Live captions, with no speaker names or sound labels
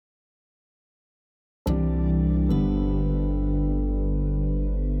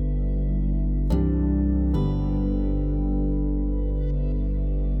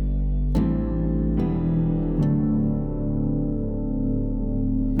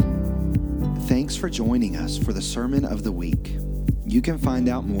Thanks for joining us for the Sermon of the Week. You can find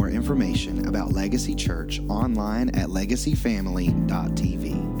out more information about Legacy Church online at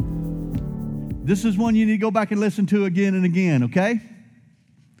legacyfamily.tv. This is one you need to go back and listen to again and again, okay?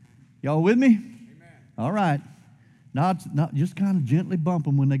 Y'all with me? Amen. All right. Not just kind of gently bump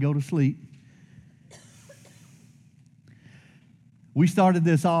them when they go to sleep. We started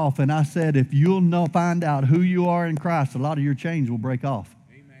this off, and I said, if you'll find out who you are in Christ, a lot of your chains will break off.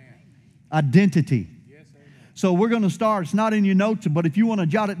 Amen. Identity. Yes, amen. So we're going to start. It's not in your notes, but if you want to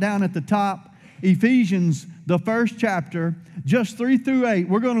jot it down at the top, Ephesians, the first chapter, just 3 through 8.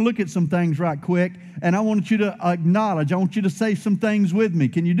 We're going to look at some things right quick, and I want you to acknowledge. I want you to say some things with me.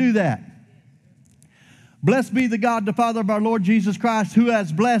 Can you do that? Blessed be the God, the Father of our Lord Jesus Christ, who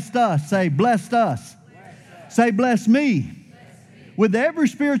has blessed us. Say, blessed us. Say, bless me. With every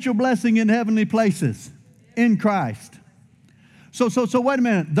spiritual blessing in heavenly places in Christ. So wait a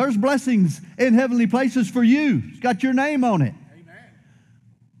minute. There's blessings in heavenly places for you. It's got your name on it. Amen.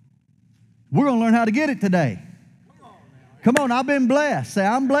 We're going to learn how to get it today. Come on, I've been blessed. Say,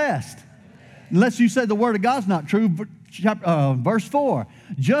 I'm blessed. Unless you say the word of God's not true. Verse 4.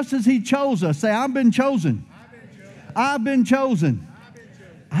 Just as he chose us. Say, I've been chosen. I've been chosen.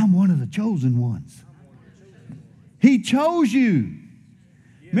 I'm one of the chosen ones. He chose you.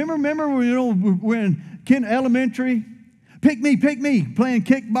 Remember we're in elementary? Pick me, playing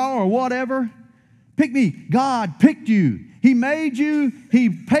kickball or whatever. Pick me. God picked you. He made you. He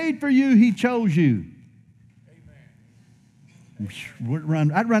paid for you. He chose you.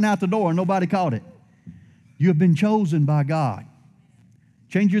 Amen. I'd run out the door and nobody caught it. You have been chosen by God.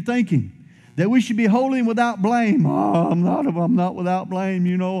 Change your thinking. That we should be holy and without blame. Oh, I'm not without blame,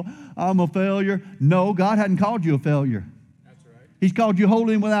 I'm a failure. No, God hadn't called you a failure. That's right. He's called you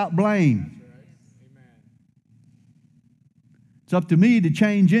holy and without blame. That's right. Amen. It's up to me to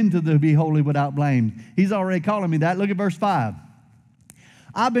change into the be holy without blame. He's already calling me that. Look at verse 5.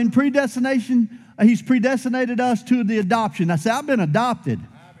 He's predestinated us to the adoption. I say, I've been adopted.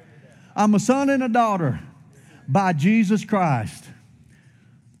 I'm a son and a daughter by Jesus Christ.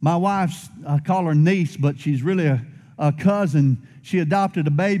 My wife's, I call her niece, but she's really a cousin. She adopted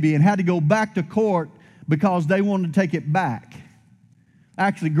a baby and had to go back to court because they wanted to take it back.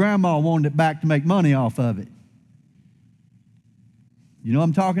 Actually, Grandma wanted it back to make money off of it. You know what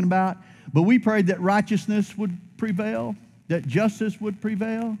I'm talking about? But we prayed that righteousness would prevail, that justice would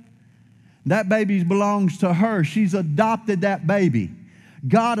prevail. That baby belongs to her. She's adopted that baby.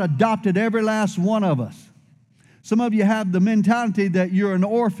 God adopted every last one of us. Some of you have the mentality that you're an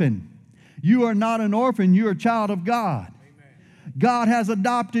orphan. You are not an orphan. You're a child of God. Amen. God has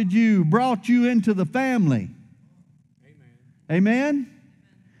adopted you, brought you into the family. Amen. Amen?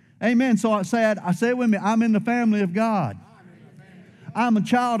 Amen. So I say it with me. I'm in the family of God. I'm a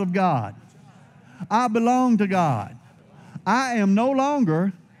child of God. I belong to God. I am no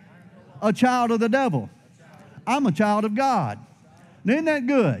longer a child of the devil. I'm a child of God. Now, isn't that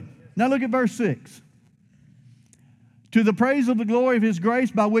good? Now look at verse 6. To the praise of the glory of his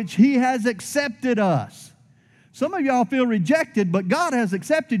grace by which he has accepted us. Some of y'all feel rejected, but God has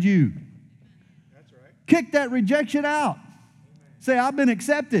accepted you. That's right. Kick that rejection out. Amen. Say, I've been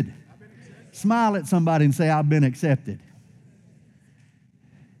accepted. Smile at somebody and say, I've been accepted.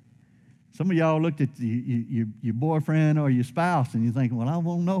 Some of y'all looked at your boyfriend or your spouse and you're thinking, well, I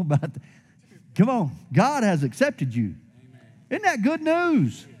won't know about that. Come on. God has accepted you. Amen. Isn't that good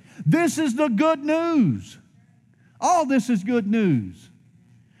news? This is the good news. All this is good news.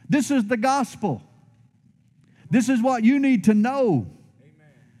 This is the gospel. This is what you need to know.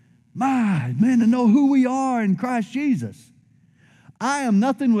 Amen. To know who we are in Christ Jesus. I am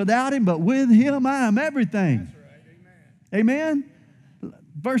nothing without him, but with him I am everything. That's right. Amen. Amen?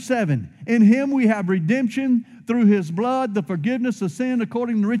 Verse 7. In him we have redemption through his blood, the forgiveness of sin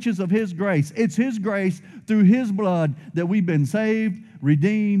according to the riches of his grace. It's his grace through his blood that we've been saved,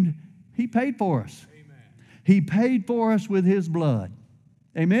 redeemed. He paid for us. Amen. He paid for us with his blood.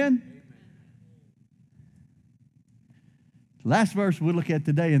 Amen? Amen. Last verse we'll look at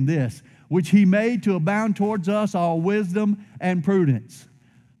today in this. Which he made to abound towards us all wisdom and prudence.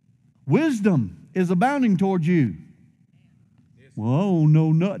 Wisdom is abounding towards you. Yes. Well, I don't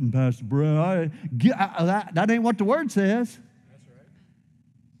know nothing, Pastor Brad. That ain't what the word says. That's right.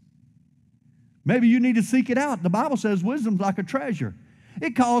 Maybe you need to seek it out. The Bible says wisdom's like a treasure.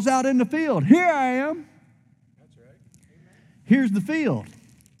 It calls out in the field. Here I am. That's right. Amen. Here's the field.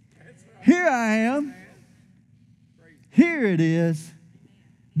 That's right. Here I am. Here it is.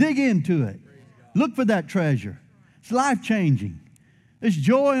 Dig into it. Look for that treasure. It's life-changing. It's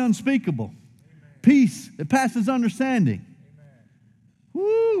joy unspeakable. Amen. Peace that passes understanding. Amen.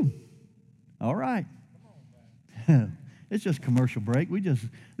 Woo! All right. It's just commercial break.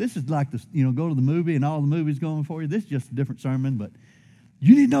 This is like this, go to the movie and all the movies going for you. This is just a different sermon, but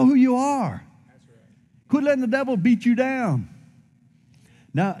you need to know who you are. That's right. Quit letting the devil beat you down.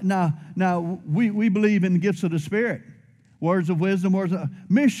 Now, we believe in the gifts of the Spirit. Words of wisdom,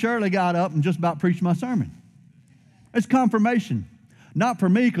 Miss Shirley got up and just about preached my sermon. It's confirmation. Not for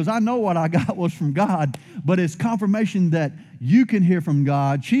me, because I know what I got was from God, but it's confirmation that you can hear from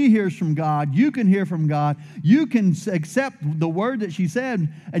God. She hears from God. You can hear from God. You can accept the word that she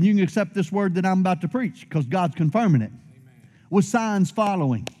said, and you can accept this word that I'm about to preach, because God's confirming it. Amen. With signs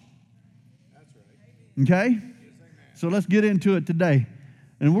following. That's right. Okay? So let's get into it today.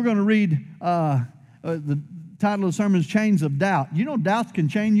 And we're going to read the title of the sermon is Chains of Doubt. You know doubts can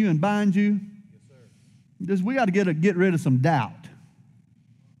chain you and bind you? Yes, sir. We got to get rid of some doubt.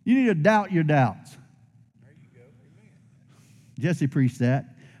 You need to doubt your doubts. There you go. Amen. Jesse preached that.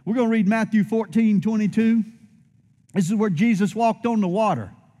 We're going to read Matthew 14:22. This is where Jesus walked on the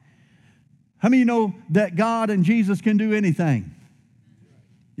water. How many of you know that God and Jesus can do anything?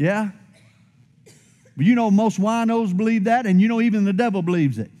 Yeah? But you know most winos believe that, and you know even the devil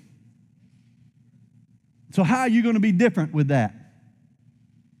believes it. So how are you going to be different with that?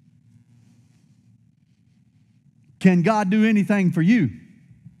 Can God do anything for you?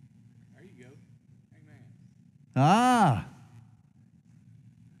 There you go. Amen.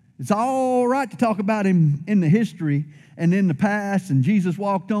 It's all right to talk about him in the history and in the past, and Jesus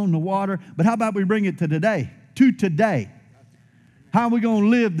walked on the water, but how about we bring it to today? To today. How are we going to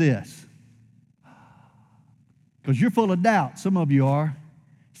live this? Because you're full of doubt. Some of you are.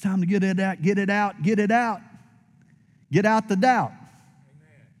 It's time to get it out, get it out, get it out. Get out the doubt.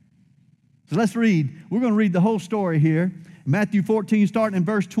 Amen. So let's read. We're going to read the whole story here. Matthew 14, starting in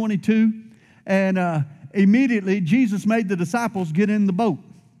verse 22. And immediately Jesus made the disciples get in the boat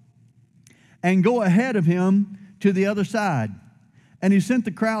and go ahead of him to the other side. And he sent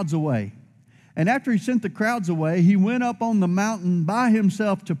the crowds away. And after he sent the crowds away, he went up on the mountain by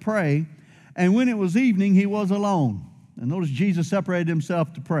himself to pray. And when it was evening, he was alone. And notice Jesus separated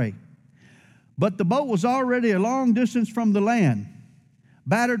himself to pray. But the boat was already a long distance from the land,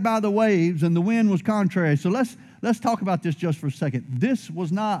 battered by the waves, and the wind was contrary. So let's talk about this just for a second. This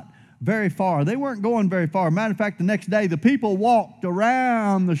was not very far. They weren't going very far. Matter of fact, the next day, the people walked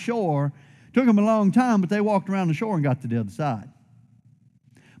around the shore. Took them a long time, but they walked around the shore and got to the other side.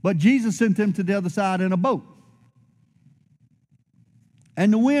 But Jesus sent them to the other side in a boat.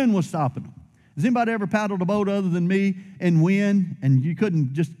 And the wind was stopping them. Has anybody ever paddled a boat other than me in wind and you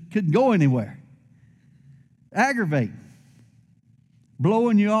couldn't go anywhere? Aggravate.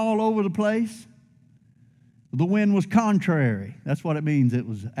 Blowing you all over the place. The wind was contrary. That's what it means. It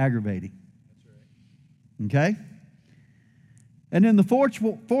was aggravating. That's right. Okay? And in the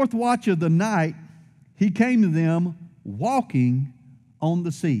fourth watch of the night, he came to them walking on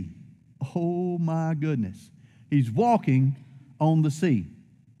the sea. Oh my goodness. He's walking on the sea.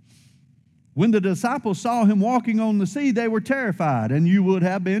 When the disciples saw him walking on the sea, they were terrified, and you would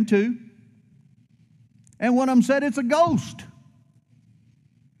have been too. And one of them said, "It's a ghost."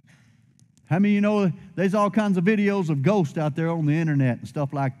 How many of you know there's all kinds of videos of ghosts out there on the internet and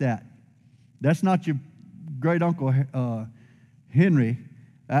stuff like that? That's not your great uncle Henry.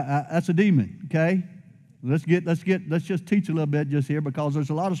 That's a demon, okay? Let's just teach a little bit just here, because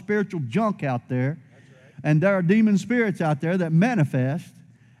there's a lot of spiritual junk out there. That's right. And there are demon spirits out there that manifest,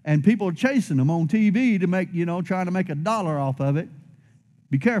 and people are chasing them on TV to make, trying to make $1 off of it.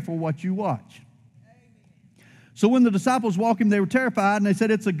 Be careful what you watch. So when the disciples walked him, they were terrified, and they said,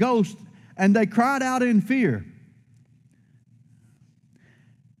 "It's a ghost," and they cried out in fear.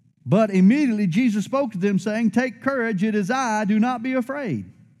 But immediately Jesus spoke to them, saying, "Take courage, it is I, do not be afraid."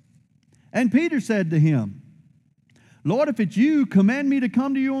 And Peter said to him, "Lord, if it's you, command me to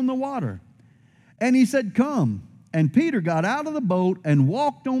come to you on the water." And he said, "Come." And Peter got out of the boat and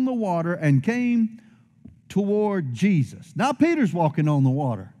walked on the water and came toward Jesus. Now Peter's walking on the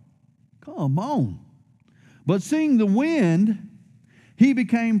water. Come on. But seeing the wind, he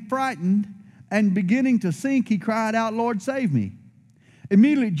became frightened, and beginning to sink, he cried out, "Lord, save me."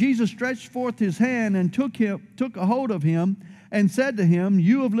 Immediately Jesus stretched forth his hand and took a hold of him and said to him,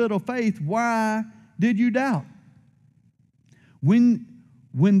 "You of little faith, why did you doubt?" When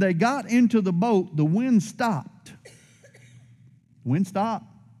they got into the boat, the wind stopped. The wind stopped.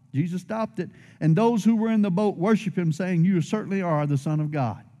 Jesus stopped it. And those who were in the boat worshiped him, saying, "You certainly are the Son of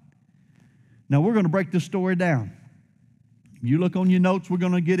God." Now we're going to break this story down. You look on your notes, we're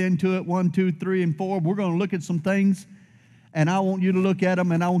going to get into it, 1, 2, 3, and 4. We're going to look at some things, and I want you to look at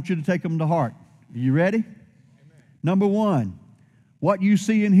them, and I want you to take them to heart. Are you ready? Amen. Number 1, What you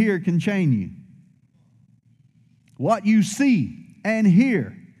see and hear can chain you. What you see and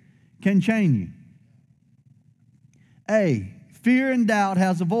hear can chain you. A, fear and doubt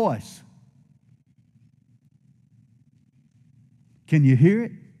has a voice. Can you hear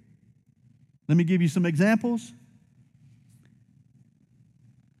it? Let me give you some examples.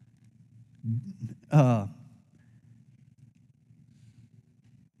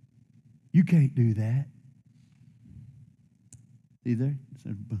 You can't do that. Either.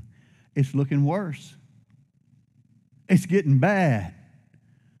 It's looking worse. It's getting bad.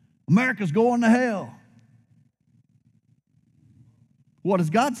 America's going to hell. What does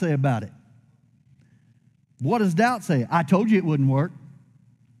God say about it? What does doubt say? I told you it wouldn't work.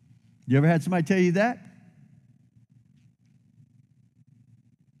 You ever had somebody tell you that?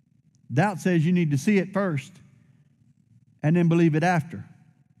 Doubt says you need to see it first and then believe it after.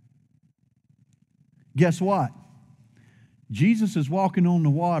 Guess what? Jesus is walking on the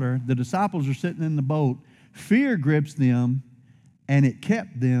water. The disciples are sitting in the boat. Fear grips them, and it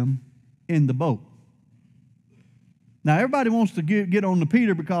kept them in the boat. Now, everybody wants to get on to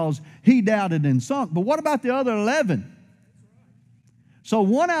Peter because he doubted and sunk. But what about the other 11? So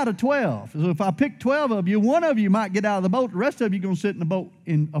 1 out of 12. So if I pick 12 of you, one of you might get out of the boat. The rest of you are going to sit in the boat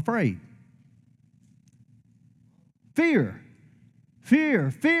afraid. Fear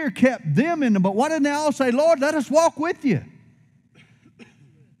kept them in the boat. Why didn't they all say, Lord, let us walk with you?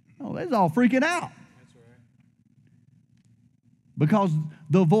 Oh, they was all freaking out. That's right. Because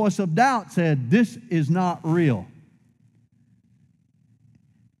the voice of doubt said, this is not real.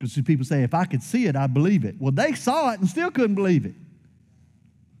 Because people say, if I could see it, I'd believe it. Well, they saw it and still couldn't believe it.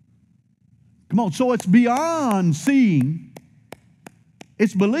 Come on, so it's beyond seeing,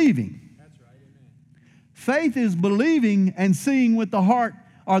 it's believing. That's right. Amen. Faith is believing and seeing with the heart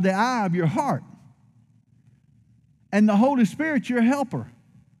or the eye of your heart. And the Holy Spirit's your helper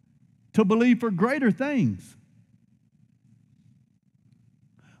to believe for greater things.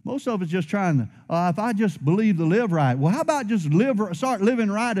 Most of us just trying to, if I just believe to live right. Well, how about just start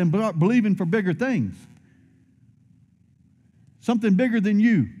living right and start believing for bigger things? Something bigger than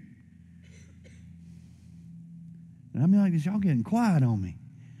you. And I'm like, y'all getting quiet on me.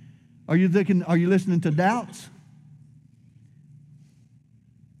 Are you listening to doubts?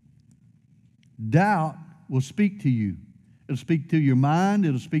 Doubt will speak to you. It'll speak to your mind.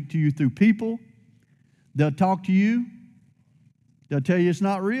 It'll speak to you through people. They'll talk to you. They'll tell you it's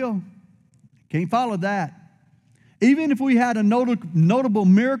not real. Can't follow that. Even if we had a notable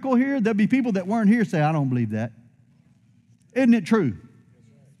miracle here, there'll be people that weren't here say, I don't believe that. Isn't it true?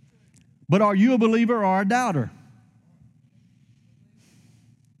 But are you a believer or a doubter?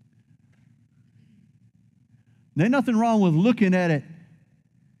 There's nothing wrong with looking at it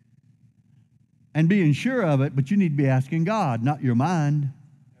and being sure of it, but you need to be asking God, not your mind.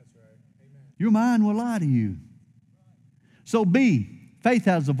 That's right. Amen. Your mind will lie to you. So B, faith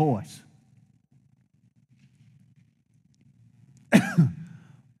has a voice.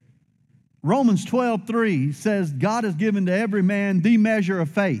 Romans 12:3 says God has given to every man the measure of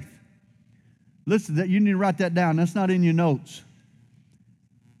faith. Listen, you need to write that down. That's not in your notes.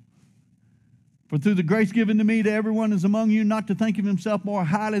 For through the grace given to me, to everyone is among you, not to think of himself more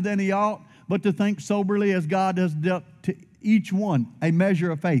highly than he ought, but to think soberly as God has dealt to each one a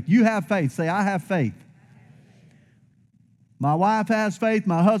measure of faith. You have faith. Say, I have faith. My wife has faith.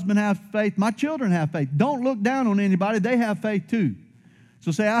 My husband has faith. My children have faith. Don't look down on anybody. They have faith too.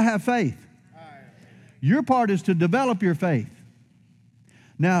 So say, I have faith. Your part is to develop your faith.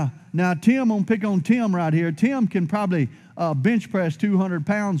 Now, Tim, I'm going to pick on Tim right here. Tim can probably bench press 200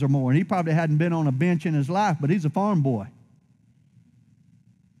 pounds or more, and he probably hadn't been on a bench in his life, but he's a farm boy.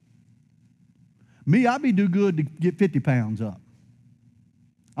 Me, I'd be do good to get 50 pounds up.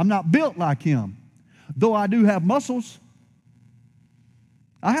 I'm not built like him, though I do have muscles.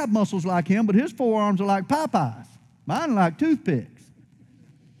 I have muscles like him, but his forearms are like Popeyes. Mine are like toothpicks.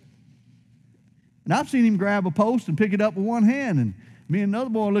 And I've seen him grab a post and pick it up with one hand, and me and another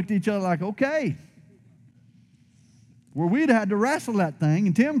boy looked at each other like, okay. Where we'd had to wrestle that thing,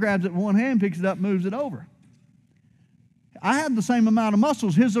 and Tim grabs it with one hand, picks it up, moves it over. I have the same amount of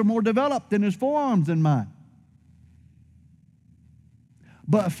muscles. His are more developed in his forearms than mine.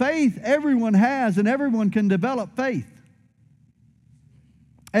 But faith everyone has, and everyone can develop faith.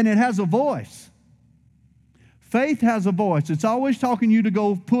 And it has a voice. Faith has a voice. It's always talking you to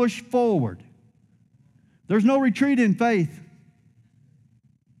go push forward. There's no retreat in faith.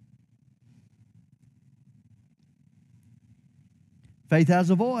 Faith has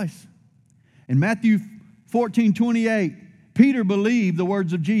a voice. In Matthew 14:28, Peter believed the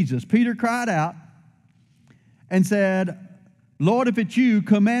words of Jesus. Peter cried out and said, Lord, if it's you,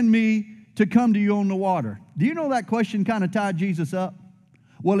 command me to come to you on the water. Do you know that question kind of tied Jesus up?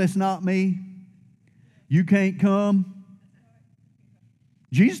 Well, it's not me. You can't come.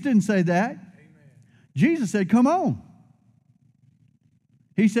 Jesus didn't say that. Amen. Jesus said, come on.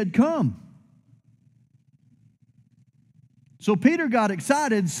 He said, come. So Peter got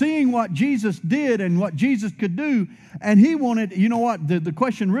excited seeing what Jesus did and what Jesus could do. And he wanted, you know what, the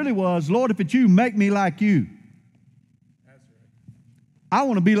question really was, Lord, if it's you, make me like you. That's right. I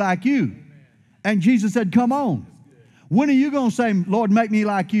want to be like you. Amen. And Jesus said, come on. When are you going to say, Lord, make me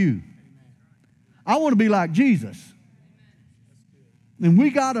like you? Amen. I want to be like Jesus. And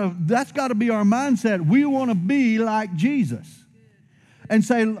that's got to be our mindset. We want to be like Jesus. And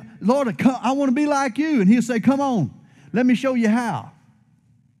say, Lord, I want to be like you. And he'll say, come on, let me show you how.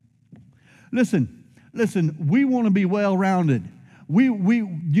 Listen, we want to be well-rounded.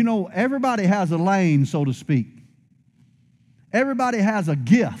 Everybody has a lane, so to speak. Everybody has a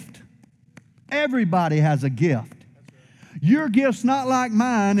gift. Everybody has a gift. Your gift's not like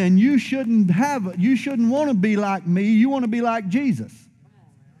mine, and you shouldn't want to be like me. You want to be like Jesus.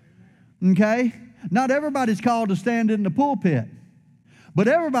 Okay? Not everybody's called to stand in the pulpit, but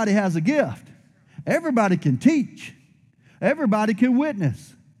everybody has a gift. Everybody can teach. Everybody can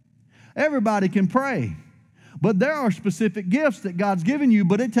witness. Everybody can pray. But there are specific gifts that God's given you,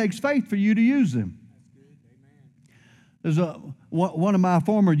 but it takes faith for you to use them. There's one of my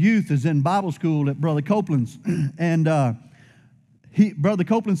former youth is in Bible school at Brother Copeland's, and Brother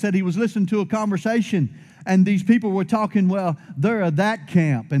Copeland said he was listening to a conversation, and these people were talking, well, they're of that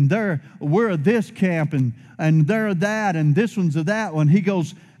camp, and we're of this camp, and they're of that, and this one's of that one. He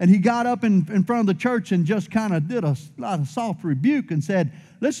goes, and he got up in front of the church and just kind of did a lot of soft rebuke and said,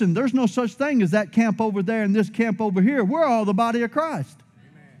 listen, there's no such thing as that camp over there and this camp over here. We're all the body of Christ.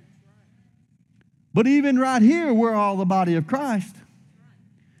 Amen. But even right here, we're all the body of Christ.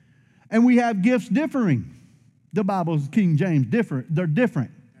 And we have gifts differing. The Bible's King James different. They're different.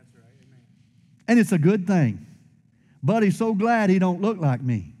 That's right. Amen. And it's a good thing. Buddy's so glad he don't look like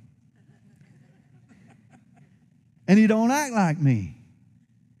me. And he don't act like me.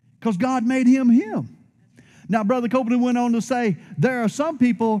 Because God made him. Now, Brother Copeland went on to say, there are some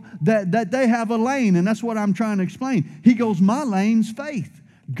people that they have a lane, and that's what I'm trying to explain. He goes, my lane's faith.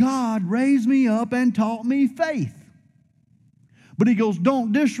 God raised me up and taught me faith. But he goes,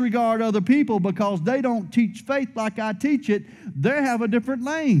 don't disregard other people because they don't teach faith like I teach it. They have a different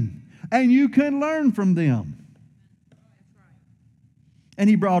lane, and you can learn from them. And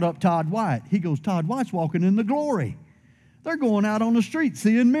he brought up Todd White. He goes, Todd White's walking in the glory. They're going out on the street,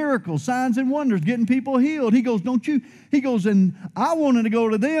 seeing miracles, signs and wonders, getting people healed. He goes, don't you? He goes, and I wanted to go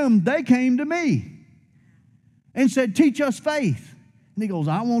to them. They came to me and said, teach us faith. And he goes,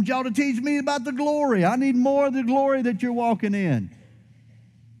 I want y'all to teach me about the glory. I need more of the glory that you're walking in.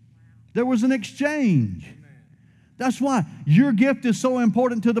 There was an exchange. That's why your gift is so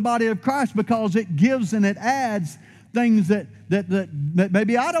important to the body of Christ, because it gives and it adds things that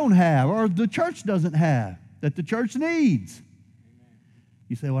maybe I don't have or the church doesn't have, that the church needs. Amen.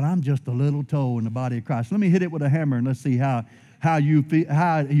 You say, well, I'm just a little toe in the body of Christ. Let me hit it with a hammer and let's see how you feel,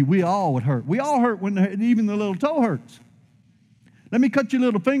 we all would hurt. We all hurt when even the little toe hurts. Let me cut your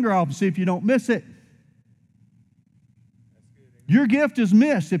little finger off and see if you don't miss it. Your gift is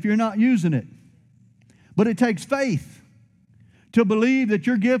missed if you're not using it. But it takes faith to believe that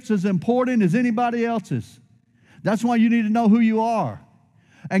your gift's as important as anybody else's. That's why you need to know who you are.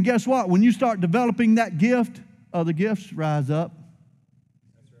 And guess what? When you start developing that gift, other gifts rise up.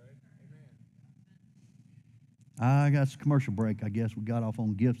 That's right. Amen. I got a commercial break. I guess we got off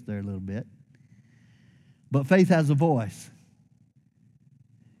on gifts there a little bit. But faith has a voice.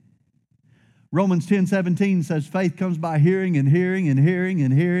 Romans 10:17 says faith comes by hearing and hearing and hearing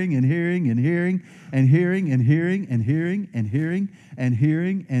and hearing and hearing and hearing and hearing and hearing and hearing and hearing and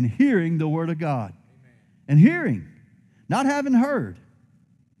hearing and hearing the Word of God. Amen. And hearing, not having heard.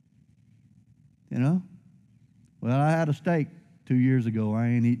 You know? Well, I had a steak 2 years ago. I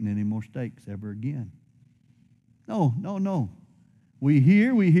ain't eating any more steaks ever again. No. We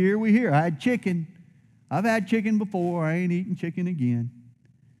hear. I had chicken. I've had chicken before. I ain't eating chicken again.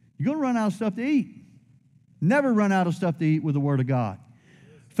 You're going to run out of stuff to eat. Never run out of stuff to eat with the Word of God.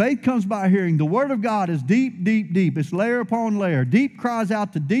 Faith comes by hearing. The Word of God is deep, deep, deep. It's layer upon layer. Deep cries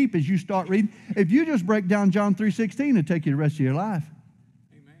out to deep as you start reading. If you just break down John 3:16, it'll take you the rest of your life.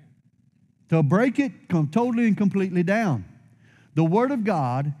 Amen. To break it totally and completely down. The Word of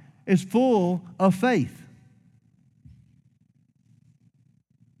God is full of faith.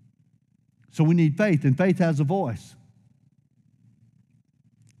 So we need faith, and faith has a voice.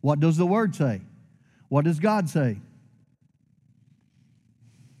 What does the Word say? What does God say?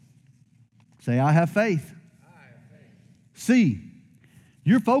 Say, I have faith. C,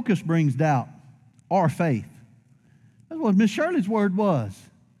 your focus brings doubt or faith. That's what Miss Shirley's word was.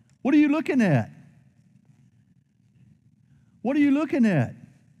 What are you looking at? What are you looking at?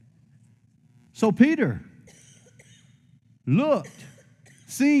 So Peter looked,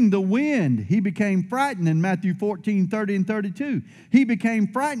 seeing the wind, he became frightened in Matthew 14, 30 and 32. He became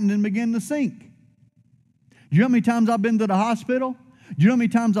frightened and began to sink. Do you know how many times I've been to the hospital? Do you know how many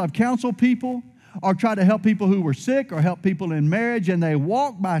times I've counseled people or tried to help people who were sick or help people in marriage, and they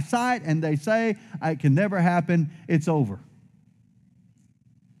walk by sight and they say, it can never happen, it's over.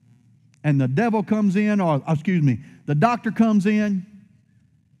 And the devil comes in, the doctor comes in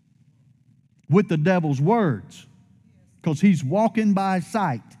with the devil's words, because he's walking by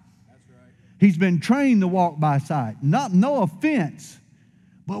sight. That's right. He's been trained to walk by sight. No offense,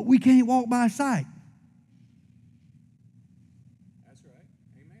 but we can't walk by sight. That's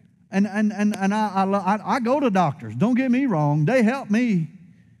right. Amen. And I go to doctors. Don't get me wrong. They help me.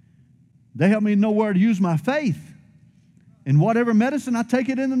 They help me know where to use my faith. In whatever medicine, I take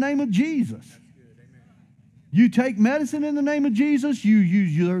it in the name of Jesus. That's good. Amen. You take medicine in the name of Jesus. You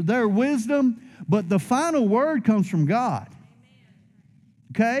use their wisdom. But the final word comes from God.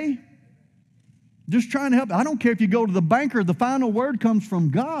 Okay? Just trying to help. I don't care if you go to the banker. The final word comes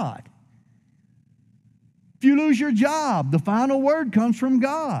from God. If you lose your job, the final word comes from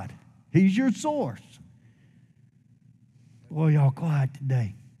God. He's your source. Boy, y'all quiet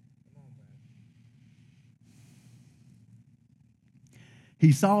today.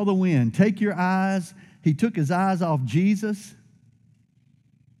 He saw the wind. He took his eyes off Jesus.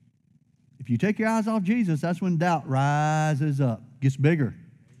 If you take your eyes off Jesus, that's when doubt rises up, gets bigger. Amen.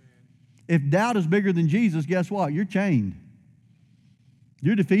 If doubt is bigger than Jesus, guess what? You're chained.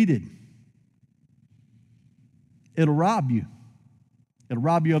 You're defeated. It'll rob you. It'll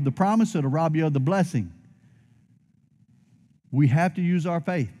rob you of the promise. It'll rob you of the blessing. We have to use our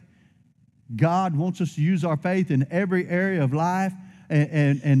faith. God wants us to use our faith in every area of life.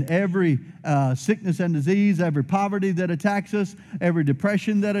 And every sickness and disease, every poverty that attacks us, every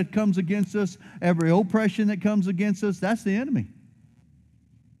depression that comes against us, every oppression that comes against us, that's the enemy.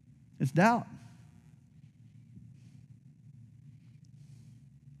 It's doubt.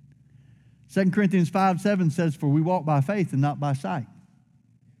 2 Corinthians 5:7 says, for we walk by faith and not by sight.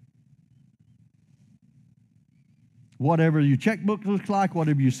 Whatever your checkbook looks like,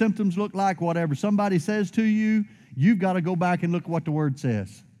 whatever your symptoms look like, whatever somebody says to you, you've got to go back and look at what the Word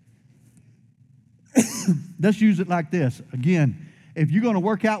says. Let's use it like this. Again, if you're going to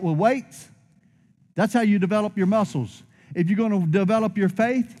work out with weights, that's how you develop your muscles. If you're going to develop your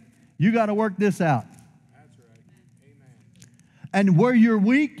faith, you got to work this out. That's right. Amen. And where you're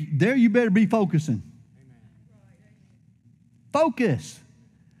weak, there you better be focusing. Amen. Focus.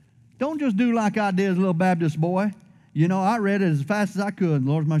 Don't just do like I did as a little Baptist boy. You know, I read it as fast as I could.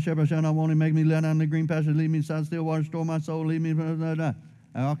 Lord, my shepherd shall not want him, make me lie down in the green pasture, lead me inside still water, restore my soul, lead me.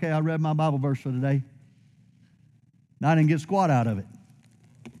 Okay, I read my Bible verse for today. I didn't get squat out of it.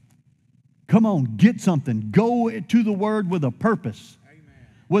 Come on, get something. Go to the Word with a purpose. Amen.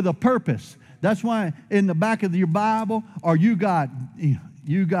 With a purpose. That's why in the back of your Bible, or you got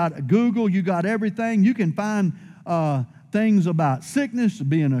Google, you got everything. You can find things about sickness,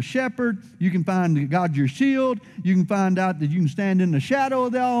 being a shepherd. You can find that God's your shield. You can find out that you can stand in the shadow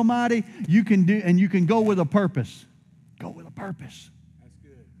of the Almighty. You can go with a purpose. Go with a purpose. That's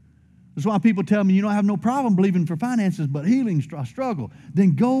good. That's why people tell me, I have no problem believing for finances, but healing, I struggle.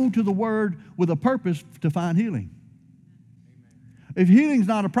 Then go to the Word with a purpose to find healing. Amen. If healing's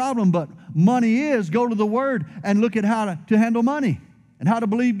not a problem, but money is, go to the Word and look at how to handle money and how to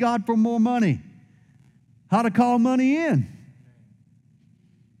believe God for more money. How to call money in.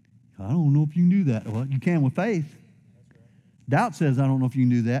 I don't know if you can do that. Well, you can with faith. Doubt says, I don't know if you can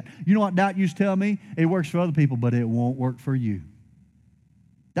do that. You know what doubt used to tell me? It works for other people, but it won't work for you.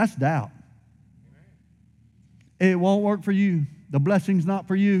 That's doubt. It won't work for you. The blessing's not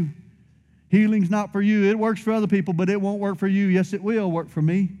for you. Healing's not for you. It works for other people, but it won't work for you. Yes, it will work for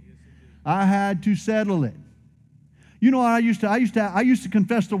me. I had to settle it. You know what I used to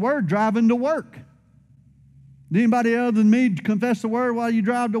confess the Word driving to work. Anybody other than me confess the Word while you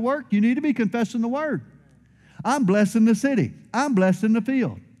drive to work? You need to be confessing the Word. I'm blessed in the city. I'm blessed in the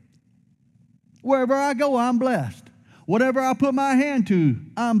field. Wherever I go, I'm blessed. Whatever I put my hand to,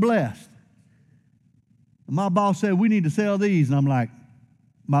 I'm blessed. My boss said, we need to sell these. And I'm like,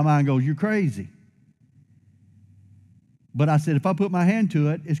 my mind goes, you're crazy. But I said, if I put my hand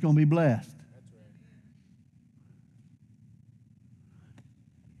to it, it's going to be blessed.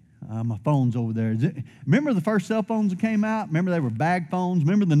 That's My phone's over there. Remember the first cell phones that came out? Remember they were bag phones?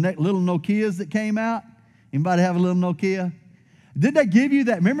 Remember the little Nokias that came out? Anybody have a little Nokia? Did they give you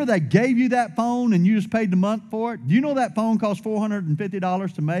that? Remember they gave you that phone and you just paid the month for it? Do you know that phone cost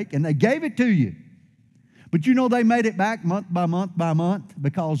 $450 to make? And they gave it to you. But you know they made it back month by month by month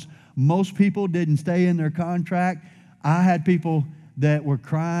because most people didn't stay in their contract. I had people that were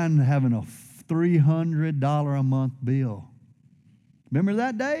crying having a $300 a month bill. Remember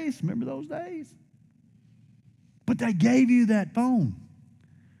that days? Remember those days? But they gave you that phone.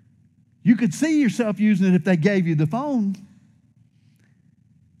 You could see yourself using it if they gave you the phone.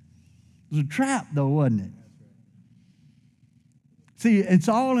 It was a trap, though, wasn't it? See, it's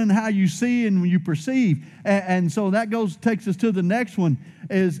all in how you see and you perceive. And so that takes us to the next one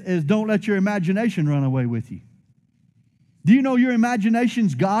is don't let your imagination run away with you. Do you know your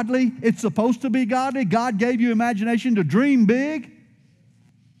imagination's godly? It's supposed to be godly. God gave you imagination to dream big.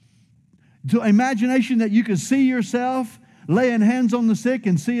 To imagination that you can see yourself laying hands on the sick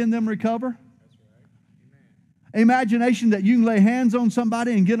and seeing them recover. That's right. Amen. Imagination that you can lay hands on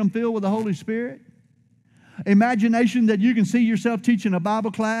somebody and get them filled with the Holy Spirit. Imagination that you can see yourself teaching a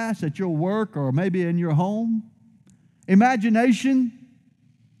Bible class at your work or maybe in your home. Imagination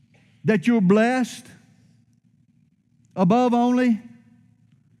that you're blessed above only,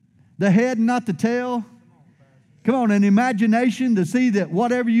 the head and not the tail. Come on, an imagination to see that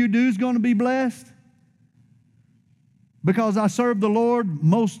whatever you do is going to be blessed. Because I serve the Lord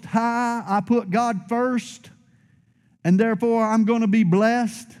most high, I put God first, and therefore I'm going to be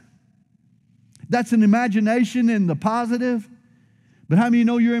blessed. That's an imagination in the positive. But how many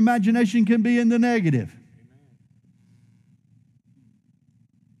know your imagination can be in the negative?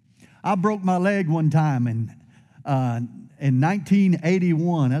 I broke my leg one time in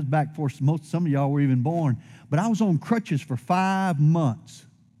 1981. That's back before some of y'all were even born. But I was on crutches for 5 months.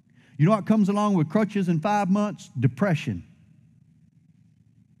 You know what comes along with crutches in 5 months? Depression.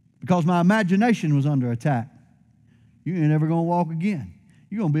 Because my imagination was under attack. You ain't ever going to walk again.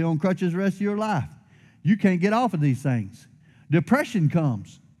 You're going to be on crutches the rest of your life. You can't get off of these things. Depression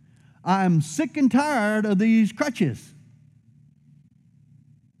comes. I'm sick and tired of these crutches.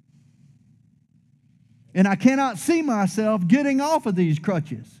 And I cannot see myself getting off of these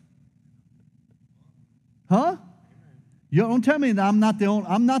crutches. Huh? You don't tell me that I'm not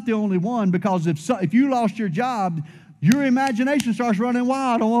the only one, because if you lost your job, your imagination starts running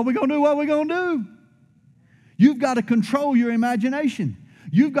wild on what we're going to do, what we're going to do. You've got to control your imagination.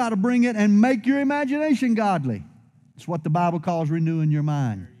 You've got to bring it and make your imagination godly. It's what the Bible calls renewing your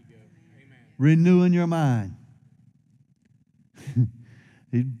mind. Renewing your mind.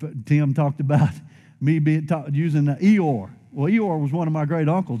 Tim talked about me using the Eeyore. Well, Eeyore was one of my great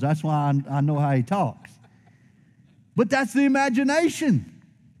uncles. That's why I know how he talks. But that's the imagination.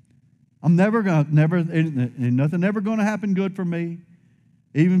 Ain't nothing ever going to happen good for me.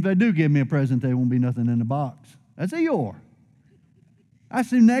 Even if they do give me a present, there won't be nothing in the box. That's Eeyore.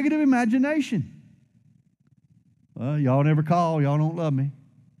 That's the negative imagination. Well, y'all never call. Y'all don't love me.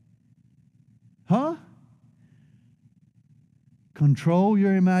 Huh? Control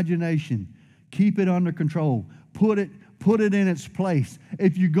your imagination. Keep it under control. Put it in its place.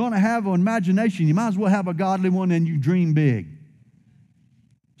 If you're going to have an imagination, you might as well have a godly one and you dream big.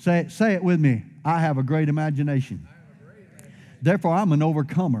 Say it with me. I have a great imagination. Therefore, I'm an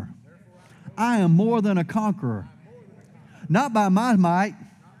overcomer. I am more than a conqueror. Not by my might,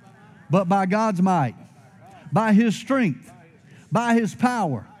 but by God's might. By His strength. By His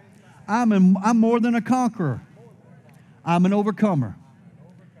power. I'm more than a conqueror. I'm an overcomer.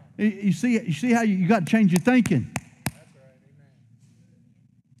 You see how you got to change your thinking.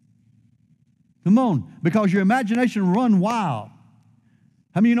 Come on, because your imagination will run wild.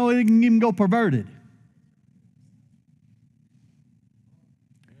 How many of you know it can even go perverted?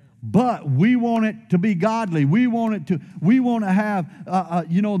 But we want it to be godly. We want to have,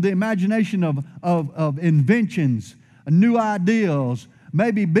 the imagination of inventions, new ideals,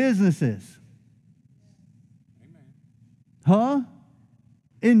 maybe businesses. Huh?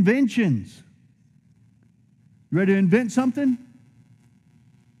 Inventions. You ready to invent something?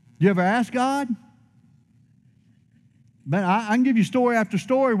 You ever ask God? Man, I can give you story after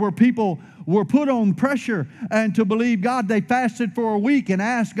story where people were put on pressure and to believe God. They fasted for a week and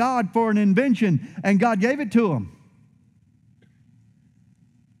asked God for an invention, and God gave it to them.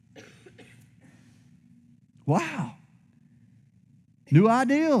 Wow. New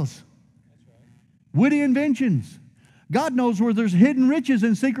ideals. Witty inventions. God knows where there's hidden riches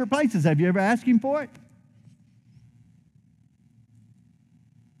in secret places. Have you ever asked Him for it?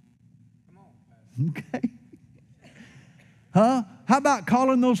 Okay. Huh? How about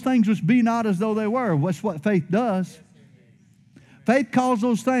calling those things which be not as though they were? That's what faith does. Faith calls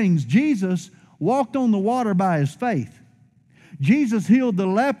those things. Jesus walked on the water by his faith. Jesus healed the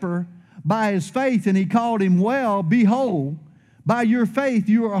leper by his faith, and he called him well, be whole. By your faith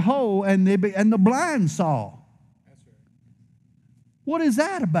you are whole, and the blind saw. What is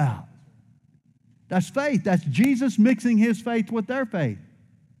that about? That's faith. That's Jesus mixing his faith with their faith.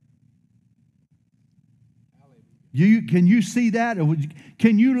 Can you see that?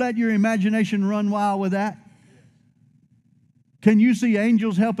 Can you let your imagination run wild with that? Can you see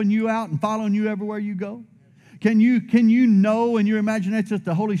angels helping you out and following you everywhere you go? Can you know in your imagination that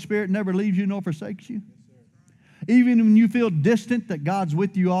the Holy Spirit never leaves you nor forsakes you? Even when you feel distant, that God's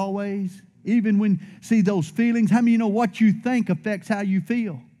with you always? Even when see those feelings, how many of you know what you think affects how you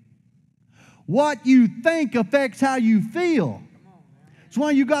feel? What you think affects how you feel. That's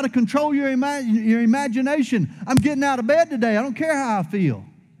why you got to control your imagination. I'm getting out of bed today. I don't care how I feel.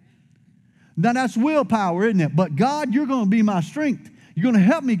 Now that's willpower, isn't it? But God, you're going to be my strength. You're going to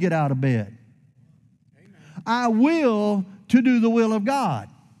help me get out of bed. I will to do the will of God.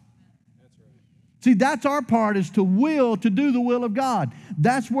 See, that's our part, is to will to do the will of God.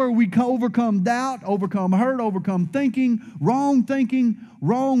 That's where we overcome doubt, overcome hurt, overcome thinking,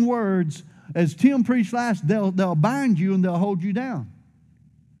 wrong words. As Tim preached last, they'll bind you and they'll hold you down.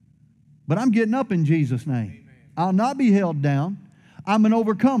 But I'm getting up in Jesus' name. Amen. I'll not be held down. I'm an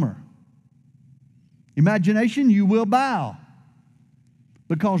overcomer. Imagination, you will bow.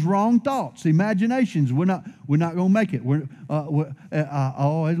 Because wrong thoughts, imaginations, we're not going to make it.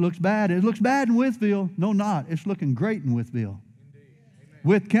 Oh, it looks bad. It looks bad in Withville. No, not. It's looking great in Withville.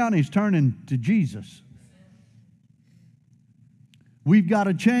 Wythe County's turning to Jesus. We've got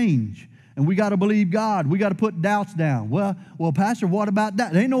to change, and we got to believe God. We got to put doubts down. Well, Pastor, what about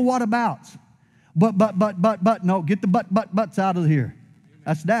that? There ain't no what abouts. But, no, get the buts out of here.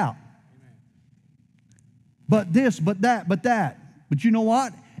 That's doubt. But this, but that, but that. But you know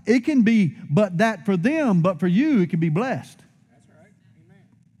what? It can be but that for them, but for you, it can be blessed. That's right. Amen.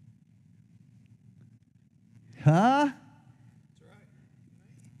 Huh? That's right.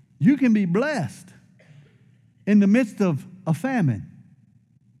 You can be blessed in the midst of a famine.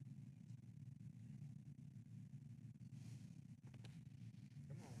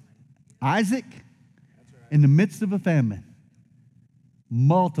 Isaac, in the midst of a famine,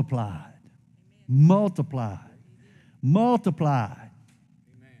 multiplied.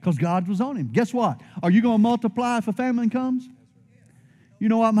 Because God was on him. Guess what? Are you going to multiply if a famine comes? You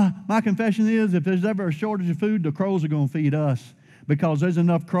know what my confession is? If there's ever a shortage of food, the crows are going to feed us. Because there's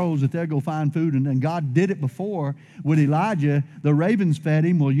enough crows that they'll go find food. And God did it before with Elijah. The ravens fed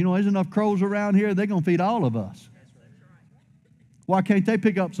him. Well, you know, there's enough crows around here, they're going to feed all of us. Why can't they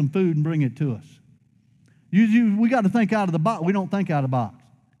pick up some food and bring it to us? We got to think out of the box. We don't think out of the box.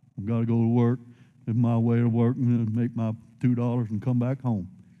 I've got to go to work. It's my way to work and make my $2 and come back home.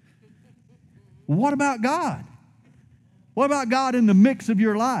 Well, what about God? What about God in the mix of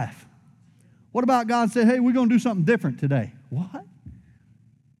your life? What about God saying, hey, we're going to do something different today? What?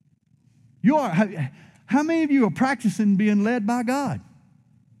 How many of you are practicing being led by God?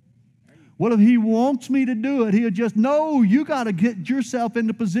 Well, if He wants me to do it, He'll just, no, you got to get yourself in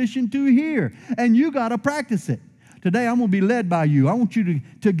the position to hear, and you got to practice it. Today, I'm going to be led by you. I want you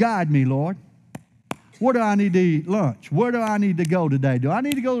to guide me, Lord. Where do I need to eat lunch? Where do I need to go today? Do I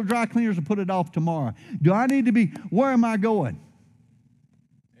need to go to dry cleaners or put it off tomorrow? Do I need to be, where am I going?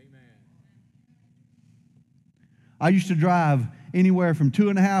 Amen. I used to drive anywhere from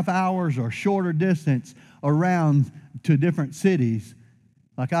 2.5 hours or shorter distance around to different cities.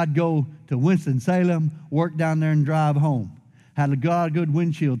 Like I'd go to Winston-Salem, work down there and drive home. Had a good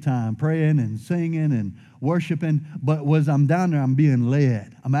windshield time, praying and singing and worshiping. But as I'm down there, I'm being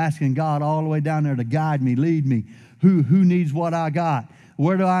led. I'm asking God all the way down there to guide me, lead me. Who needs what I got?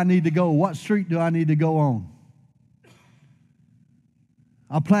 Where do I need to go? What street do I need to go on?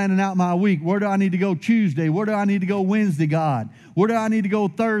 I'm planning out my week. Where do I need to go Tuesday? Where do I need to go Wednesday, God? Where do I need to go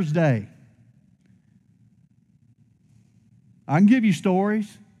Thursday? I can give you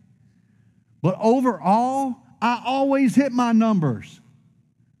stories. But overall, I always hit my numbers.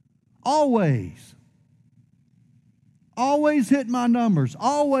 Always. Always hit my numbers.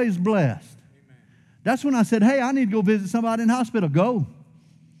 Always blessed. Amen. That's when I said, hey, I need to go visit somebody in the hospital. Go.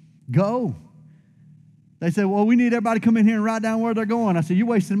 They said, well, we need everybody to come in here and write down where they're going. I said, you're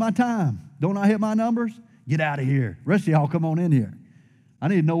wasting my time. Don't I hit my numbers? Get out of here. The rest of y'all come on in here. I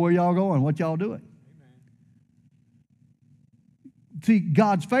need to know where y'all going, what y'all doing. Amen. See,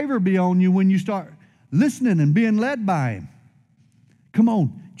 God's favor be on you when you start listening and being led by Him. Come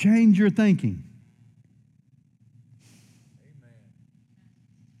on, change your thinking. Amen.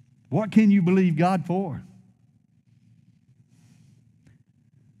 What can you believe God for?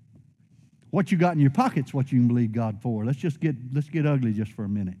 What you got in your pocket's what you can believe God for. Let's get ugly just for a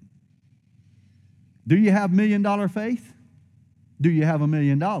minute. Do you have $1 million faith? Do you have $1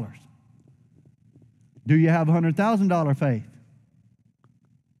 million? Do you have $100,000 faith?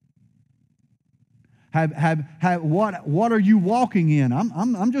 What are you walking in?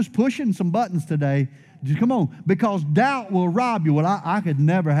 I'm just pushing some buttons today. Just come on, because doubt will rob you. Well, I could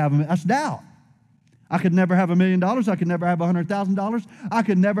never have that's doubt. I could never have $1 million. I could never have $100,000. I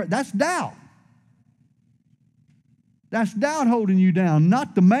could never. That's doubt. That's doubt holding you down,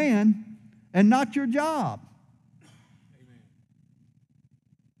 not the man and not your job. Amen.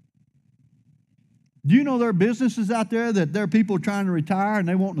 Do you know there are businesses out there that there are people trying to retire and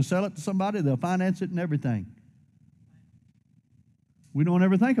they want to sell it to somebody? They'll finance it and everything. We don't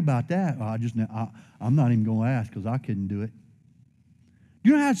ever think about that. I'm not even going to ask because I couldn't do it.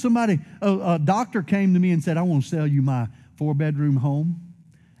 You know how a doctor came to me and said, I want to sell you my 4-bedroom home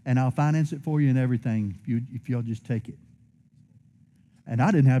and I'll finance it for you and everything if you'll just take it. And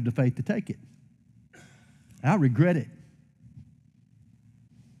I didn't have the faith to take it. I regret it.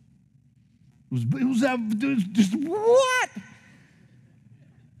 It was just what?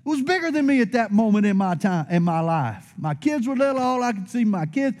 It was bigger than me at that moment in my life. My kids were little, all I could see my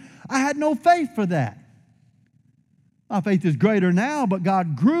kids. I had no faith for that. My faith is greater now, but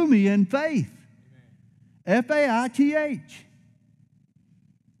God grew me in faith. Faith.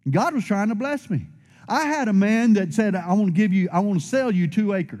 God was trying to bless me. I had a man that said, I want to sell you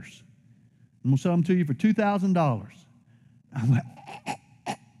 2 acres. I'm going to sell them to you for $2,000. I went,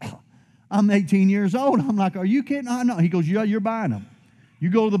 I'm 18 years old. I'm like, are you kidding? I know. He goes, yeah, you're buying them. You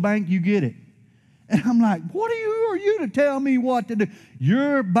go to the bank, you get it. And I'm like, who are you to tell me what to do?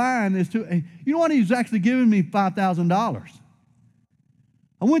 You're buying this too. You know what? He was actually giving me $5,000.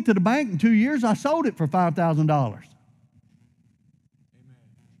 I went to the bank in 2 years. I sold it for $5,000.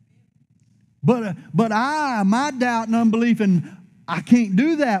 But my doubt and unbelief, and I can't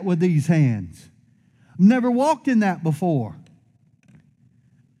do that with these hands. I've never walked in that before.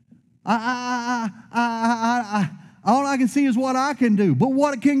 All I can see is what I can do. But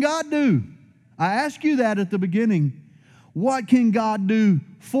what can God do? I asked you that at the beginning. What can God do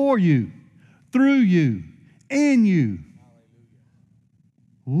for you, through you, in you?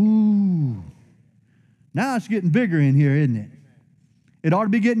 Ooh. Now it's getting bigger in here, isn't it? It ought to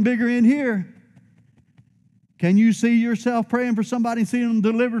be getting bigger in here. Can you see yourself praying for somebody and seeing them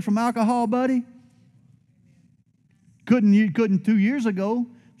delivered from alcohol, buddy? You couldn't 2 years ago,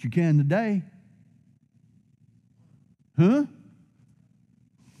 but you can today. Huh?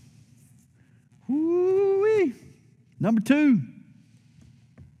 Woo-wee. Number 2.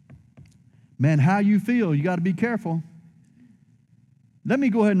 Man, how you feel, you got to be careful. Let me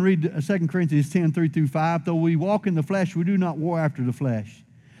go ahead and read 2 Corinthians 10, 3-5. Though we walk in the flesh, we do not war after the flesh.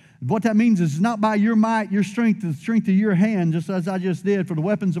 What that means is it's not by your might, your strength, the strength of your hand, just as I just did. For the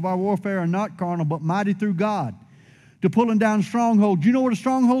weapons of our warfare are not carnal, but mighty through God, to pulling down strongholds. You know where the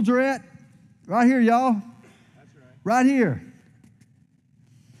strongholds are at? Right here, y'all. That's right. Right here.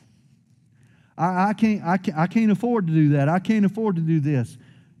 I can't afford to do that. I can't afford to do this.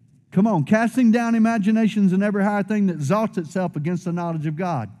 Come on, casting down imaginations and every high thing that exalts itself against the knowledge of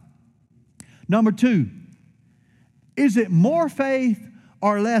God. Number 2, is it more faith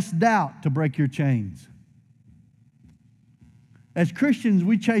or less doubt to break your chains? As Christians,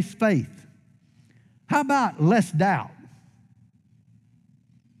 we chase faith. How about less doubt?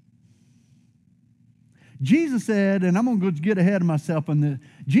 Jesus said, and I'm going to get ahead of myself on this.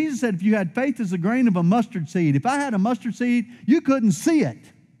 Jesus said, if you had faith as a grain of a mustard seed, if I had a mustard seed, you couldn't see it.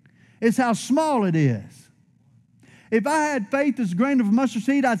 It's how small it is. If I had faith as a grain of a mustard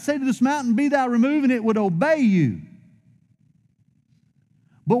seed, I'd say to this mountain, be thou removed, and it would obey you.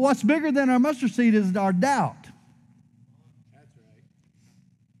 But what's bigger than our mustard seed is our doubt. That's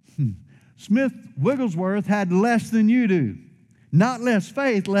right. Smith Wigglesworth had less than you do. Not less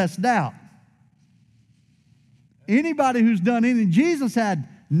faith, less doubt. Anybody who's done anything, Jesus had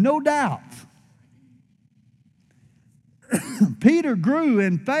no doubt. Peter grew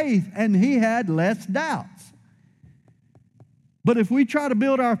in faith and he had less doubts. But if we try to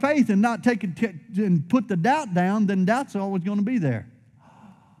build our faith and not take it and put the doubt down, then doubt's always going to be there.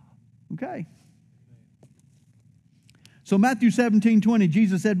 Okay. So Matthew 17:20,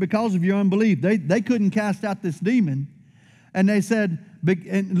 Jesus said, because of your unbelief, they couldn't cast out this demon. And they said,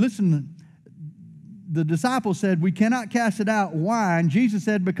 and listen, the disciples said, we cannot cast it out. Why? And Jesus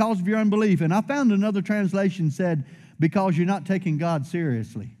said, because of your unbelief. And I found another translation said, because you're not taking God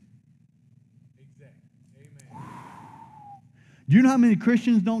seriously. Exactly. Amen. Do you know how many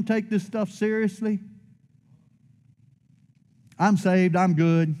Christians don't take this stuff seriously? I'm saved, I'm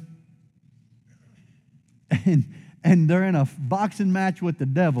good. And they're in a boxing match with the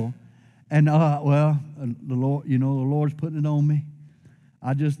devil. And, the Lord, the Lord's putting it on me.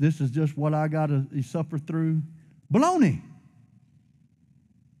 This is just what I got to suffer through. Baloney.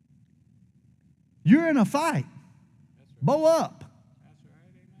 You're in a fight. Bow up.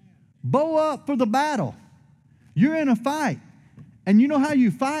 Bow up for the battle. You're in a fight. And you know how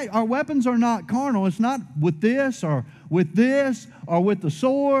you fight? Our weapons are not carnal. It's not with this or with the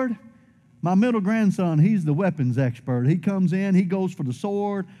sword. My middle grandson, he's the weapons expert. He comes in, he goes for the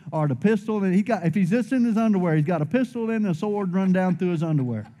sword or the pistol. And if he's just in his underwear, he's got a pistol and a sword run down through his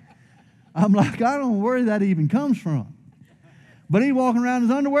underwear. I'm like, I don't know where that even comes from. But he's walking around in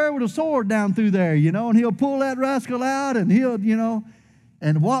his underwear with a sword down through there, and he'll pull that rascal out and he'll,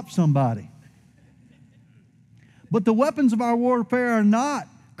 and whop somebody. But the weapons of our warfare are not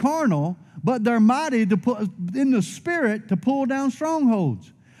carnal, but they're mighty in the spirit to pull down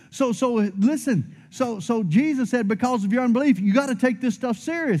strongholds. So listen. So Jesus said, because of your unbelief, you got to take this stuff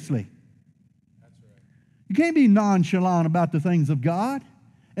seriously. That's right. You can't be nonchalant about the things of God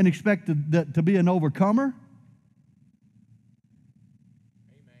and expect to be an overcomer. Amen.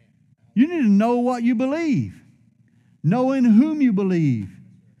 You need to know what you believe. Know in whom you believe.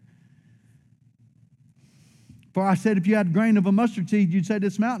 For I said, if you had a grain of a mustard seed, you'd say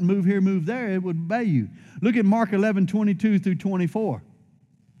this mountain, move here, move there, it would obey you. Look at Mark 11:22 through 24.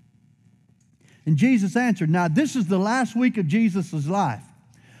 And Jesus answered. Now, this is the last week of Jesus' life.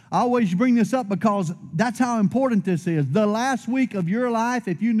 I always bring this up because that's how important this is. The last week of your life,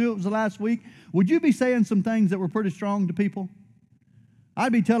 if you knew it was the last week, would you be saying some things that were pretty strong to people?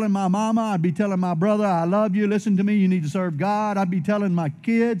 I'd be telling my mama, I'd be telling my brother, I love you, listen to me, you need to serve God. I'd be telling my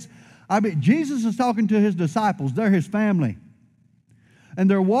kids. Jesus is talking to his disciples. They're his family. And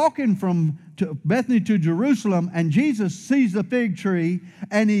they're walking from Bethany to Jerusalem, and Jesus sees the fig tree,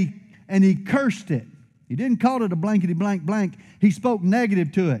 and he cursed it. He didn't call it a blankety blank blank. He spoke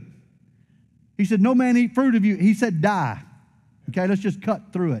negative to it. He said, no man eat fruit of you. He said, die. Okay, let's just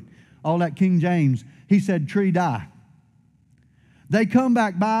cut through it. All that King James. He said, tree, die. They come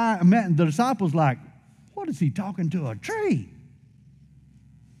back by and met, and the disciples like, what is he talking to a tree?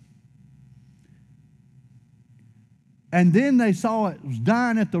 And then they saw it was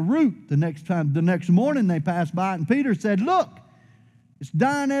dying at the root the next morning they passed by it, and Peter said, look, it's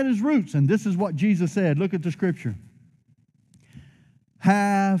dying at its roots. And this is what Jesus said. Look at the scripture.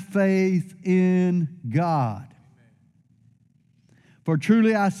 Have faith in God. For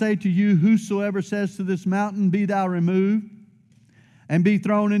truly I say to you, whosoever says to this mountain, be thou removed, and be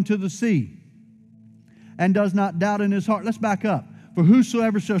thrown into the sea, and does not doubt in his heart. Let's back up. For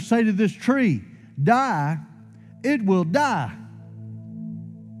whosoever shall say to this tree, die, it will die.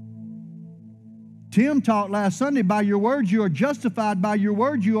 Tim taught last Sunday, by your words you are justified, by your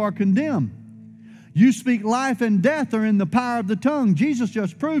words you are condemned. You speak life and death are in the power of the tongue. Jesus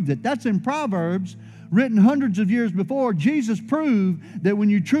just proved it. That's in Proverbs, written hundreds of years before. Jesus proved that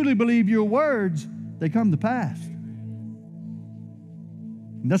when you truly believe your words, they come to pass.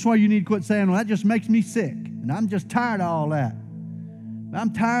 And that's why you need to quit saying, well, that just makes me sick, and I'm just tired of all that.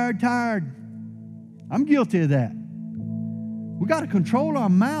 I'm tired. I'm guilty of that. We got to control our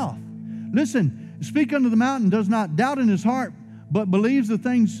mouth. Listen, speak unto the mountain, does not doubt in his heart, but believes the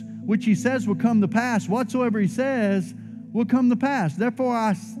things which he says will come to pass. Whatsoever he says will come to pass. Therefore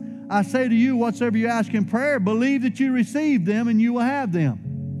I say to you, whatsoever you ask in prayer, believe that you receive them and you will have them.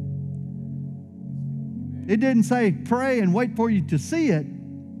 It didn't say pray and wait for you to see it.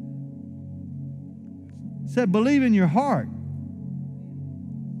 It said believe in your heart.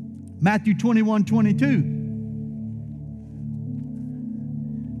 Matthew 21:22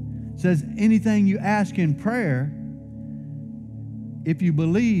 says, anything you ask in prayer, if you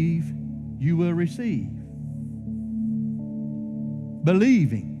believe, you will receive.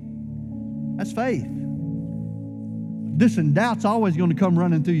 Believing. That's faith. Listen, doubt's always going to come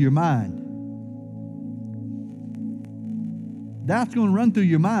running through your mind. Doubt's going to run through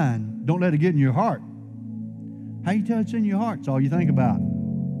your mind. Don't let it get in your heart. How you tell it's in your heart? It's all you think about.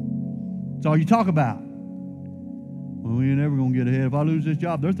 It's all you talk about. Well, you're never going to get ahead. If I lose this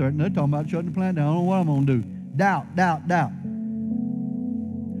job, they're threatening. They're talking about shutting the plant down. I don't know what I'm going to do. Doubt.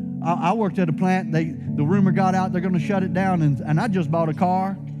 I worked at a plant. The rumor got out they're going to shut it down, and I just bought a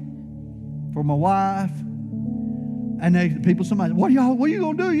car for my wife. And somebody, what are you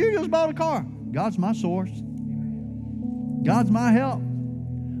going to do? You just bought a car. God's my source. God's my help.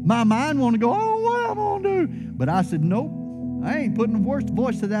 My mind want to go, oh, what am I going to do? But I said, nope. I ain't putting the worst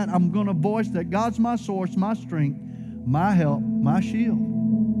voice to that. I'm going to voice that God's my source, my strength, my help, my shield.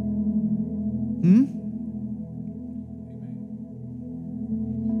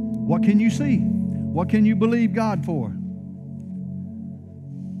 What can you see? What can you believe God for?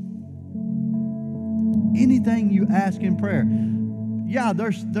 Anything you ask in prayer. Yeah,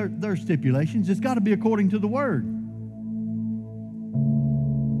 there's stipulations. It's got to be according to the Word.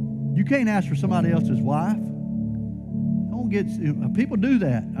 You can't ask for somebody else's wife. Don't get, people do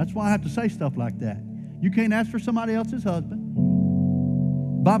that. That's why I have to say stuff like that. You can't ask for somebody else's husband.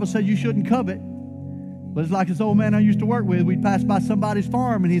 The Bible says you shouldn't covet. But it's like this old man I used to work with. We'd pass by somebody's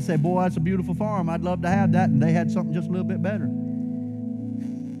farm and he'd say, boy, that's a beautiful farm. I'd love to have that. And they had something just a little bit better.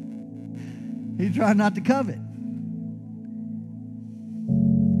 He tried not to covet.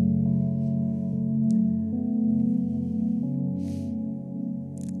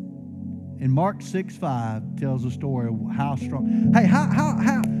 And Mark 6:5 tells a story of how strong. Hey,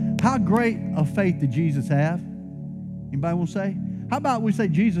 how great a faith did Jesus have? Anybody want to say? How about we say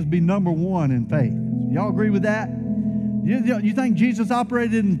Jesus be number one in faith? Y'all agree with that? You think Jesus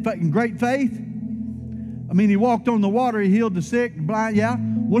operated in great faith? I mean, he walked on the water, he healed the sick, the blind, yeah.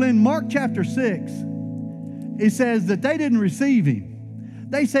 Well, in Mark chapter 6, it says that they didn't receive him.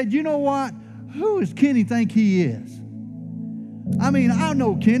 They said, you know what? Who does Kenny think he is? I mean, I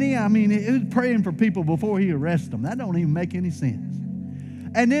know Kenny. I mean, he was praying for people before he arrested them. That don't even make any sense.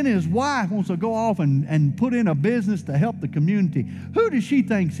 And then his wife wants to go off and put in a business to help the community. Who does she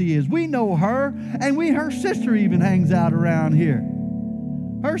think he is? We know her, and her sister even hangs out around here.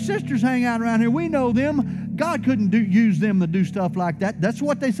 Her sisters hang out around here. We know them. God couldn't use them to do stuff like that. That's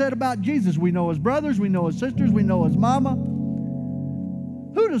what they said about Jesus. We know his brothers. We know his sisters. We know his mama.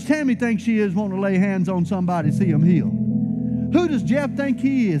 Who does Tammy think she is wanting to lay hands on somebody, see them healed? Who does Jeff think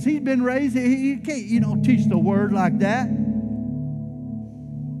he is? He's been raised. He can't, teach the word like that.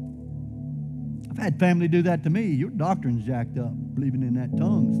 I've had family do that to me. Your doctrine's jacked up, believing in that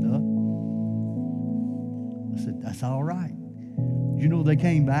tongue stuff. I said, that's all right. You know, they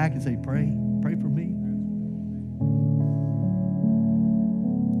came back and said, pray for me.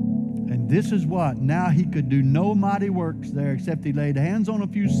 And this is what, now he could do no mighty works there except he laid hands on a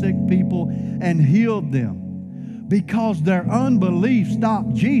few sick people and healed them because their unbelief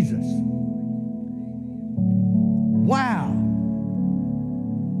stopped Jesus. Wow.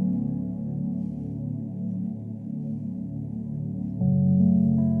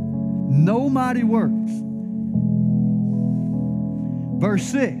 No mighty works. Verse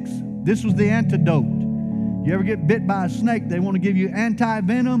 6, this was the antidote. You ever get bit by a snake, they want to give you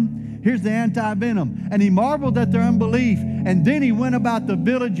anti-venom. Here's the anti-venom. And he marveled at their unbelief. And then he went about the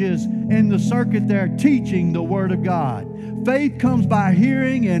villages in the circuit there teaching the word of God. Faith comes by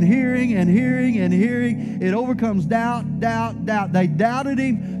hearing and hearing and hearing and hearing. It overcomes doubt. They doubted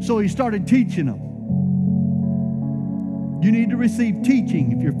him, so he started teaching them. You need to receive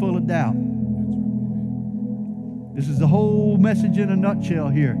teaching if you're full of doubt. This is the whole message in a nutshell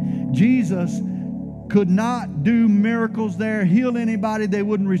here. Jesus could not do miracles there, heal anybody. They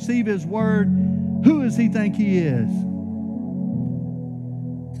wouldn't receive his word. Who does he think he is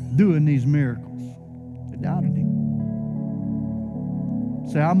doing these miracles? They doubted him.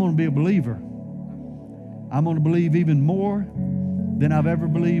 Say, I'm going to be a believer. I'm going to believe even more than I've ever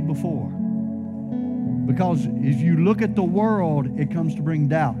believed before. Because if you look at the world, it comes to bring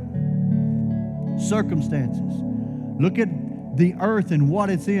doubt. Circumstances. Look at the earth and what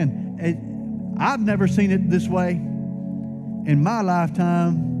it's in. I've never seen it this way in my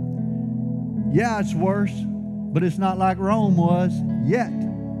lifetime. Yeah, it's worse, but it's not like Rome was yet.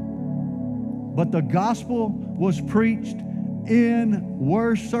 But the gospel was preached in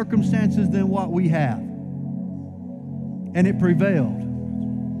worse circumstances than what we have. And it prevailed.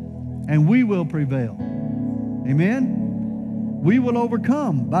 And we will prevail. Amen? We will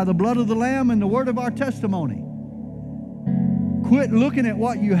overcome by the blood of the Lamb and the word of our testimony. Quit looking at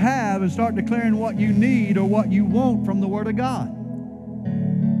what you have and start declaring what you need or what you want from the Word of God.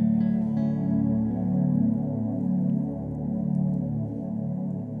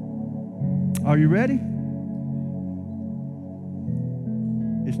 Are you ready?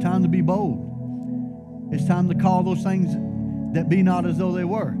 It's time to be bold. It's time to call those things that be not as though they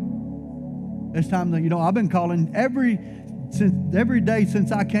were. It's time to, I've been calling every day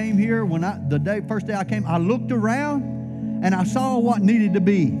since I came here. First day I came, I looked around and I saw what needed to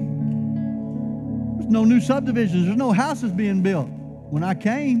be. There's no new subdivisions. There's no houses being built. When I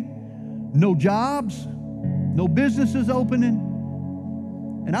came, no jobs, no businesses opening.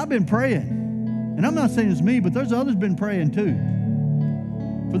 And I've been praying. And I'm not saying it's me, but there's others been praying too.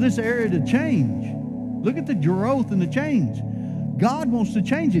 For this area to change. Look at the growth and the change. God wants to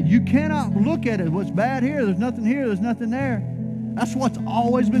change it. You cannot look at it. What's bad here? There's nothing here. There's nothing there. That's what's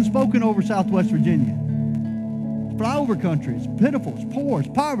always been spoken over Southwest Virginia. It's flyover country. It's pitiful. It's poor. It's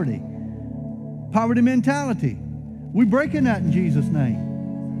poverty. Poverty mentality. We're breaking that in Jesus'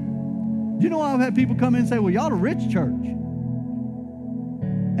 name. Do you know I've had people come in and say, well, y'all a rich church.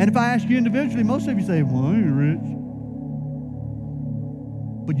 And if I ask you individually, most of you say, well, I ain't rich.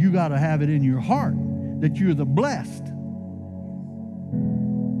 But you got to have it in your heart that you're the blessed.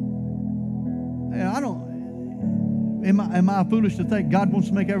 And I don't, am I foolish to think God wants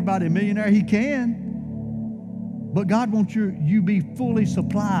to make everybody a millionaire? He can. But God wants you be fully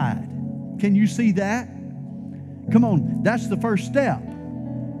supplied. Can you see that? Come on, that's the first step,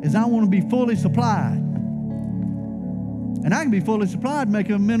 is I want to be fully supplied. And I can be fully supplied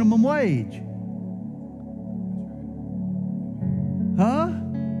making a minimum wage. Huh?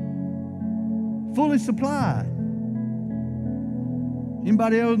 Fully supplied.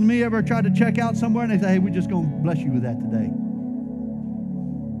 Anybody other than me ever tried to check out somewhere and they say, hey, we're just going to bless you with that today?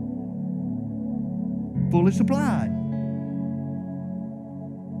 Fully supplied.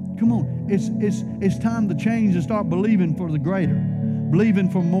 Come on, it's time to change and start believing for the greater, believing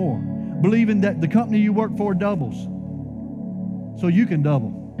for more, believing that the company you work for doubles, so you can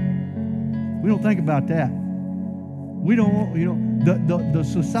double. We don't think about that. We don't, the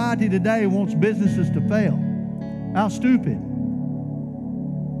society today wants businesses to fail. How stupid.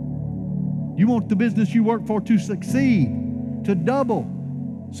 You want the business you work for to succeed, to double,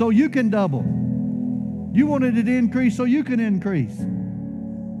 so you can double. You wanted it to increase so you can increase.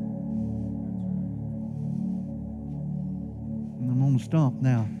 I'm on the stump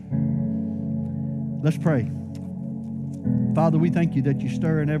now. Let's pray. Father, we thank you that you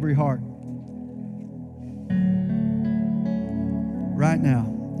stir in every heart right now.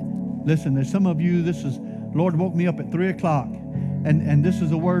 Listen, there's some of you, this is, Lord woke me up at 3 o'clock, and this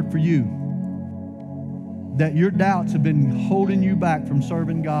is a word for you, that your doubts have been holding you back from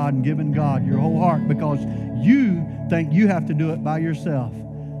serving God and giving God your whole heart because you think you have to do it by yourself.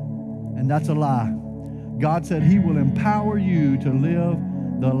 And that's a lie. God said He will empower you to live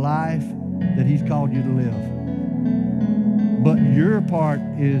the life that He's called you to live. But your part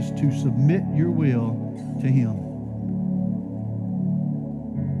is to submit your will to Him.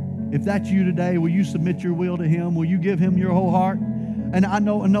 If that's you today, will you submit your will to Him? Will you give Him your whole heart? And I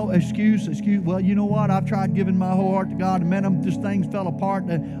know, no excuse. Well, you know what? I've tried giving my whole heart to God, and man, just things fell apart.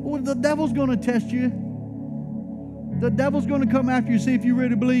 Well, the devil's going to test you. The devil's going to come after you, see if you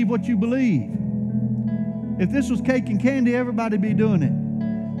really believe what you believe. If this was cake and candy, everybody'd be doing it.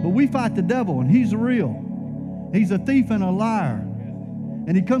 But we fight the devil, and he's real. He's a thief and a liar.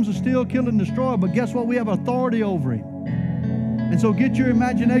 And he comes to steal, kill, and destroy. But guess what? We have authority over him. And so get your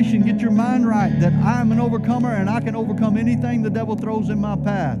imagination, get your mind right that I'm an overcomer and I can overcome anything the devil throws in my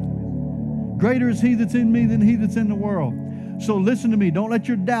path. Greater is He that's in me than he that's in the world. So listen to me. Don't let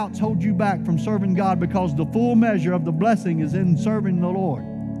your doubts hold you back from serving God, because the full measure of the blessing is in serving the Lord.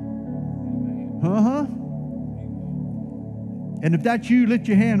 And if that's you, lift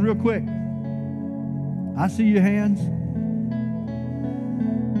your hand real quick. I see your hands.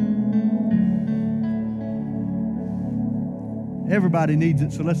 Everybody needs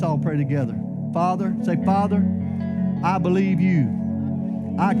it, so let's all pray together. Father, say, Father, I believe you.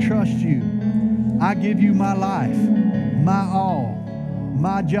 I trust you. I give you my life, my all,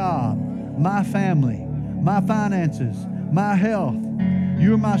 my job, my family, my finances, my health.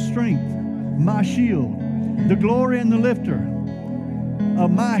 You're my strength, my shield, the glory and the lifter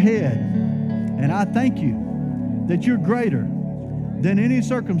of my head. And I thank you that you're greater than any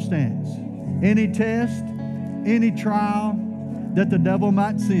circumstance, any test, any trial that the devil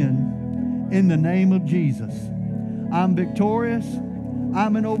might send. In the name of Jesus, I'm victorious.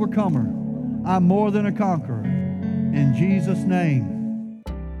 I'm an overcomer. I'm more than a conqueror. In Jesus' name.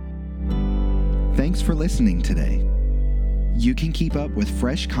 Thanks for listening today. You can keep up with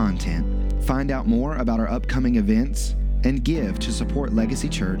fresh content, find out more about our upcoming events, and give to support Legacy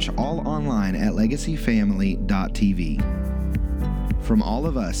Church all online at legacyfamily.tv. From all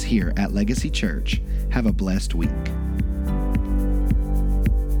of us here at Legacy Church, have a blessed week.